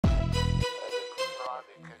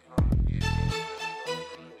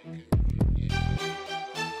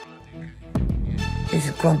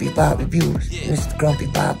This is Grumpy Bob Reviews. This is Grumpy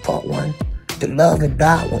Bob Part 1. The Love and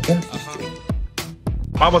Darwin Industry.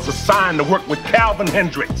 I was assigned to work with Calvin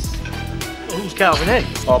Hendricks. Who's Calvin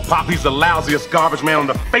Hendricks? Poppy's the lousiest garbage man on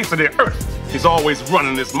the face of the earth. He's always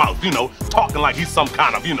running his mouth, talking like he's some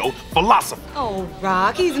kind of, philosopher. Oh,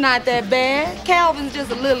 Rock, he's not that bad. Calvin's just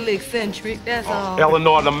a little eccentric, that's all.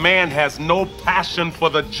 Eleanor, the man has no passion for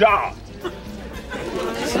the job.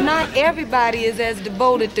 So not everybody is as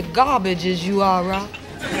devoted to garbage as you are, Rock.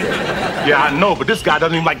 Yeah, I know, but this guy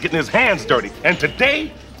doesn't even like getting his hands dirty. And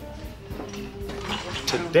today,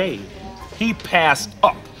 he passed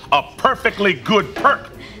up a perfectly good perk.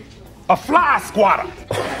 A fly squatter.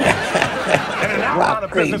 And in our line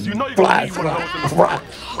of business, you know you're going to need one of those in the Rock,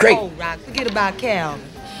 great. Oh, Rock, forget about Calvin.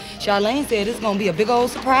 Charlene said it's going to be a big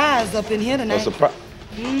old surprise up in here tonight. A surprise?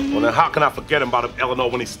 Well, then how can I forget about him, Eleanor,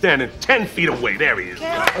 when he's standing 10 feet away? There he is.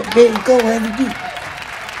 There you go, Heavy D.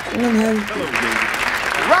 Come on, Heavy D.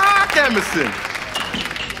 Rock Emerson.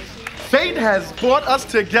 Fate has brought us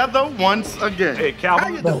together once again. Hey,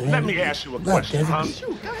 Calvin, let me ask you a question, huh?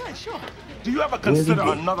 Shoot, go ahead, sure. Do you ever consider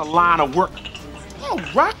another line of work? Oh,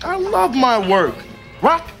 Rock, I love my work.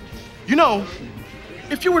 Rock,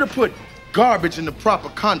 if you were to put garbage in the proper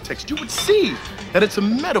context, you would see that it's a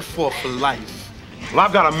metaphor for life. Well,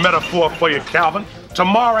 I've got a metaphor for you, Calvin.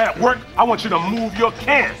 Tomorrow at work, I want you to move your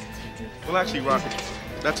can. Well, actually, Rock,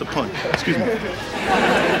 that's a pun. Excuse me.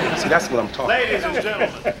 See, that's what I'm talking about. Ladies and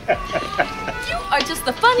gentlemen. You are just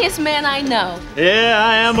the funniest man I know. Yeah,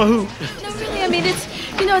 I am a hoot. No, really, I mean, it's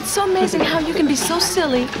so amazing how you can be so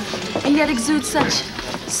silly and yet exude such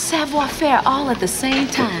savoir-faire all at the same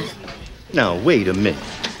time. Now, wait a minute.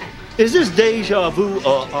 Is this deja vu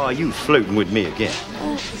or are you flirting with me again?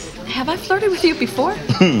 Have I flirted with you before?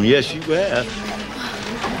 Yes, you have.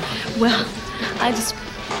 Well, I just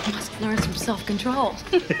must learn some self-control.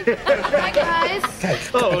 Hi, guys.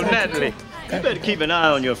 Oh, Natalie, you better keep an eye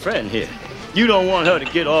on your friend here. You don't want her to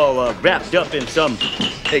get all wrapped up in some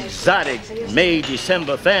exotic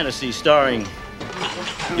May-December fantasy starring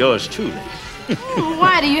yours truly.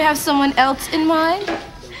 Why? Do you have someone else in mind?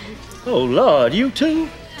 Oh, Lord, you too?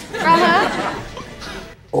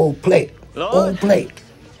 Old plate. Lord. Old plate.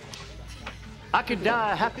 I could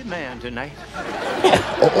die a happy man tonight.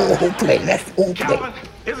 Old plate. That's old plate. Calvin,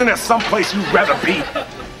 isn't there someplace you'd rather be?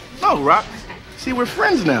 No, Rock. See, we're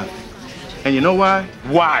friends now. And you know why?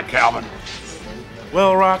 Why, Calvin?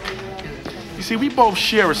 Well, Rock, you see, we both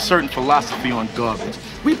share a certain philosophy on garbage.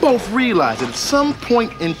 We both realize that at some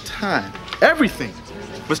point in time, everything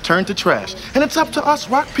was turned to trash. And it's up to us,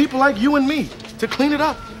 Rock, people like you and me, to clean it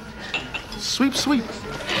up. Sweep, sweep.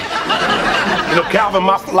 Calvin,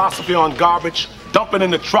 my philosophy on garbage, dump it in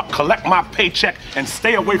the truck, collect my paycheck, and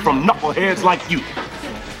stay away from knuckleheads like you.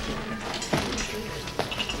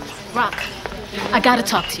 Rock, I gotta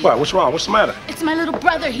talk to you. What? What's wrong? What's the matter? It's my little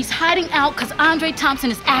brother. He's hiding out because Andre Thompson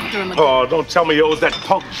is after him again. Oh, don't tell me he owes that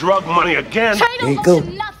punk drug money again. Trey There you don't go. owe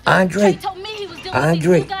him nothing. Andre. Trey told me he was dealing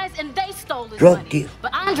Andre. with these guys and they stole his Drug money. deal.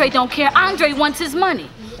 But Andre don't care. Andre wants his money.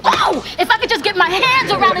 Oh, if I could just get my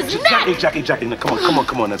hands around his neck. Jackie, now,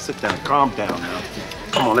 come on, now sit down, calm down now.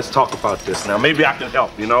 Come on, let's talk about this now. Maybe I can help,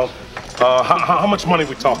 How much money are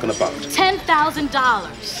we talking about?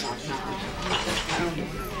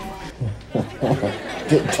 $10,000.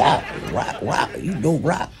 Good job. Rock. You know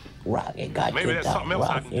Rock. Rock ain't got Maybe there's something else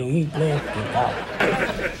I can do. He playing guitar.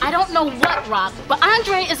 I don't know what, Rock, but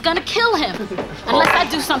Andre is gonna kill him. Unless I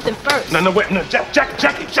do something first. No, wait,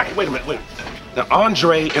 Jackie, wait a minute. Now,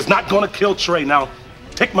 Andre is not gonna kill Trey. Now,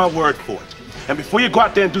 take my word for it. And before you go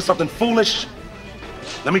out there and do something foolish,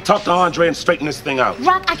 let me talk to Andre and straighten this thing out.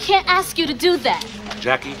 Rock, I can't ask you to do that.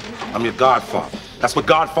 Jackie, I'm your godfather. That's what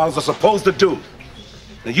godfathers are supposed to do.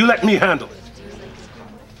 Now, you let me handle it.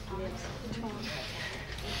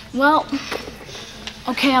 Well,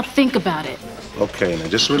 okay, I'll think about it. Okay, now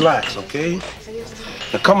just relax, okay?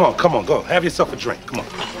 Now come on, go. Have yourself a drink. Come on.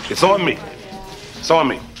 It's on me. It's on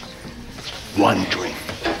me. One drink.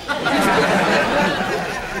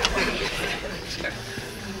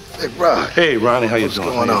 Hey, Rock. Hey, Ronnie, how you doing?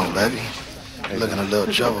 What's going on, baby? Hey. Looking a little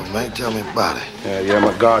trouble, man. Tell me about it. Yeah,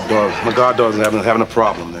 my guard dog's having a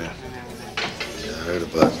problem there. Yeah, I heard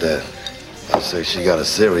about that. I'd say she got a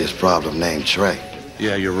serious problem named Trey.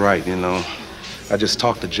 Yeah, you're right, I just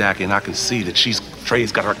talked to Jackie and I can see that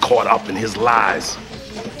Trey's got her caught up in his lies.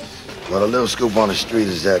 Well, the little scoop on the street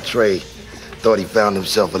is that Trey thought he found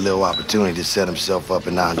himself a little opportunity to set himself up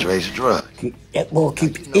in Andre's drug. That boy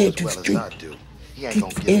keep his ear to the street. He ain't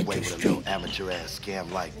gonna get away with a little amateur-ass scam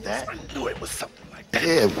like that. I knew it was something like that.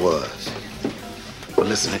 Yeah, it was. But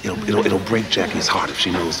listen, it'll break Jackie's heart if she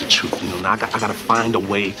knows the truth. Now I gotta find a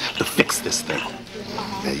way to fix this thing.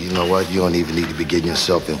 Man, you know what? You don't even need to be getting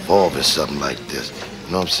yourself involved in something like this.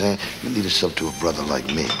 You know what I'm saying? You leave yourself to a brother like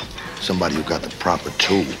me. Somebody who got the proper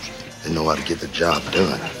tools and know how to get the job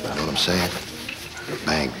done. You know what I'm saying?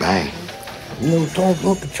 Bang, bang. You know, don't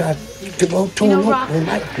look and try to go to Rock,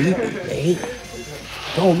 like people, eh?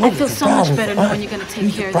 Don't look I feel so much better knowing you're going to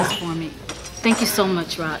take care of this for me. Thank you so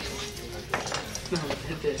much, Rock.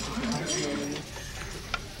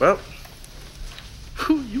 Well,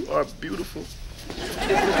 you are beautiful.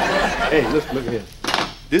 Hey, look here.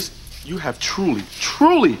 This, you have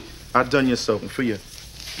truly outdone yourself. And for your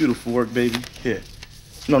beautiful work, baby, here.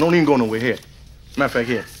 No, don't even go nowhere. Here. Matter of fact,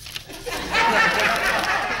 here.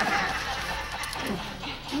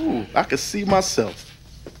 Ooh, I can see myself.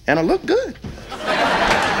 And I look good.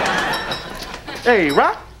 Hey,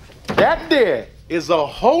 Rock, that there is a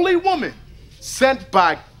holy woman sent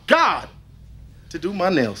by God to do my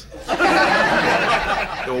nails.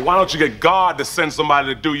 Yo, why don't you get God to send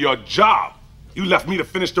somebody to do your job? You left me to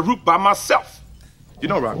finish the roof by myself. You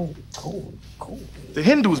know, Rock, the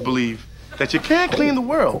Hindus believe that you can't clean the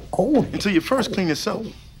world until you first clean yourself.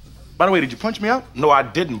 By the way, did you punch me out? No, I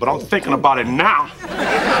didn't, but I'm thinking about it now.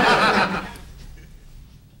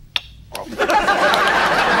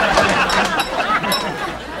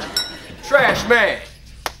 Trash man.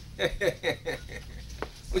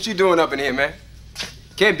 What you doing up in here, man?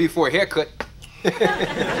 Can't be for a haircut.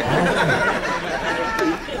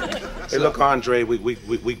 Hey, look, Andre,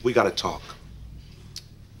 we gotta talk.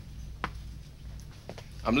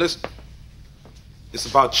 I'm listening. It's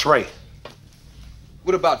about Trey.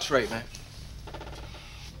 What about Trey, man?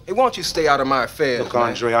 Hey, why don't you stay out of my affairs, Look, man?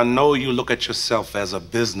 Andre, I know you look at yourself as a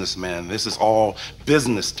businessman. This is all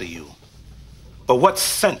business to you. But what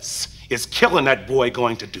sense is killing that boy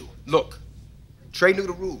going to do? Look, Trey knew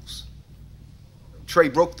the rules. Trey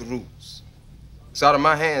broke the rules. It's out of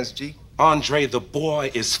my hands, G. Andre, the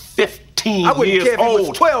boy is 15 years old. I wouldn't care if he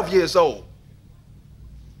was 12 years old.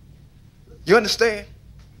 You understand?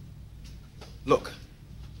 Look,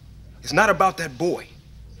 it's not about that boy.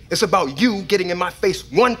 It's about you getting in my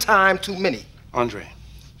face one time too many. Andre,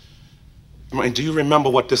 do you remember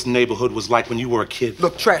what this neighborhood was like when you were a kid?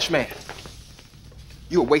 Look, trash man,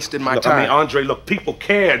 you were wasting my Look, time. I mean, Andre, look, people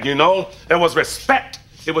cared, you know? There was respect.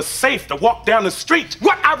 It was safe to walk down the street.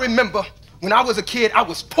 What I remember, when I was a kid, I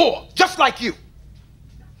was poor, just like you.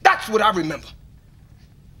 That's what I remember.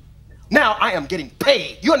 Now I am getting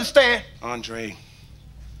paid. You understand? Andre,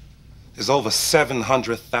 there's over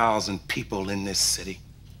 700,000 people in this city.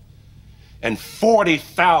 And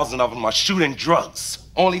 40,000 of them are shooting drugs.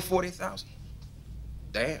 Only 40,000?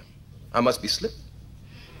 Damn, I must be slipping.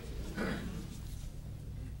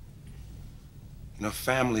 You know,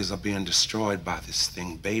 families are being destroyed by this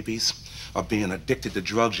thing. Babies are being addicted to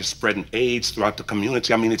drugs. You're spreading AIDS throughout the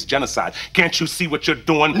community. I mean, it's genocide. Can't you see what you're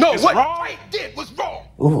doing? No, it's what wrong. Trey did was wrong.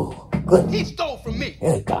 Ooh, good. He stole from me.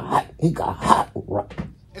 He got hot. Rock.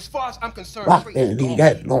 As far as I'm concerned, Rock Trey didn't is leave gone.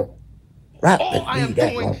 that long. Rock All didn't I am leave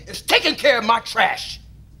that doing long. is taking care of my trash.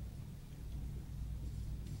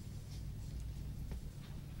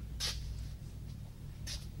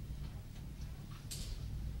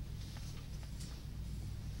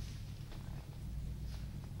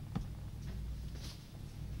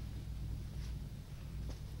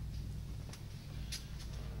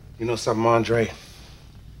 You know something, Andre?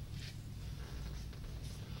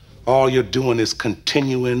 All you're doing is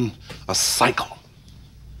continuing a cycle.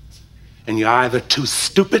 And you're either too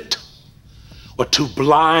stupid or too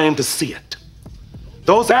blind to see it.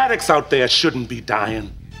 Those addicts out there shouldn't be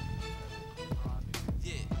dying.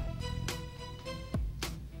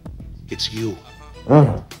 It's you.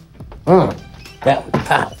 That was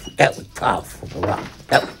powerful. That was powerful, Rock.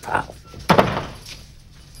 That was powerful.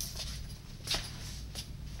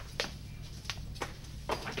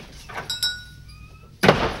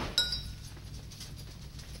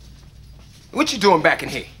 What you doing back in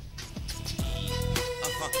here?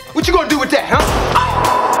 What you gonna do with that,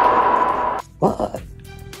 huh? What?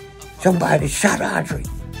 Somebody shot Andre.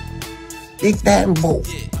 Big bad and bold.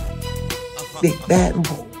 Big bad and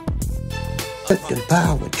bold. Clifton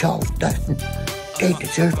Powell with Charles Dutton. They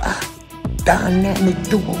deserve a dynamic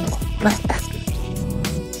duo of black actors.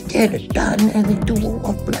 They're the dynamic duo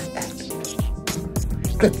of black actors.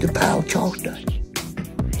 Clifton Powell, Charles Dutton.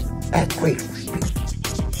 That's great review.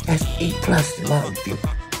 That's A+ in my review.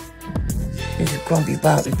 This is Grumpy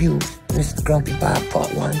Bob Reviews, and this is Grumpy Bob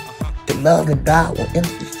Part 1. To Love and Die on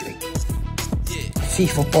Emerson Street. See you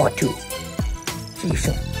for Part 2. See you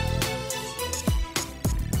soon.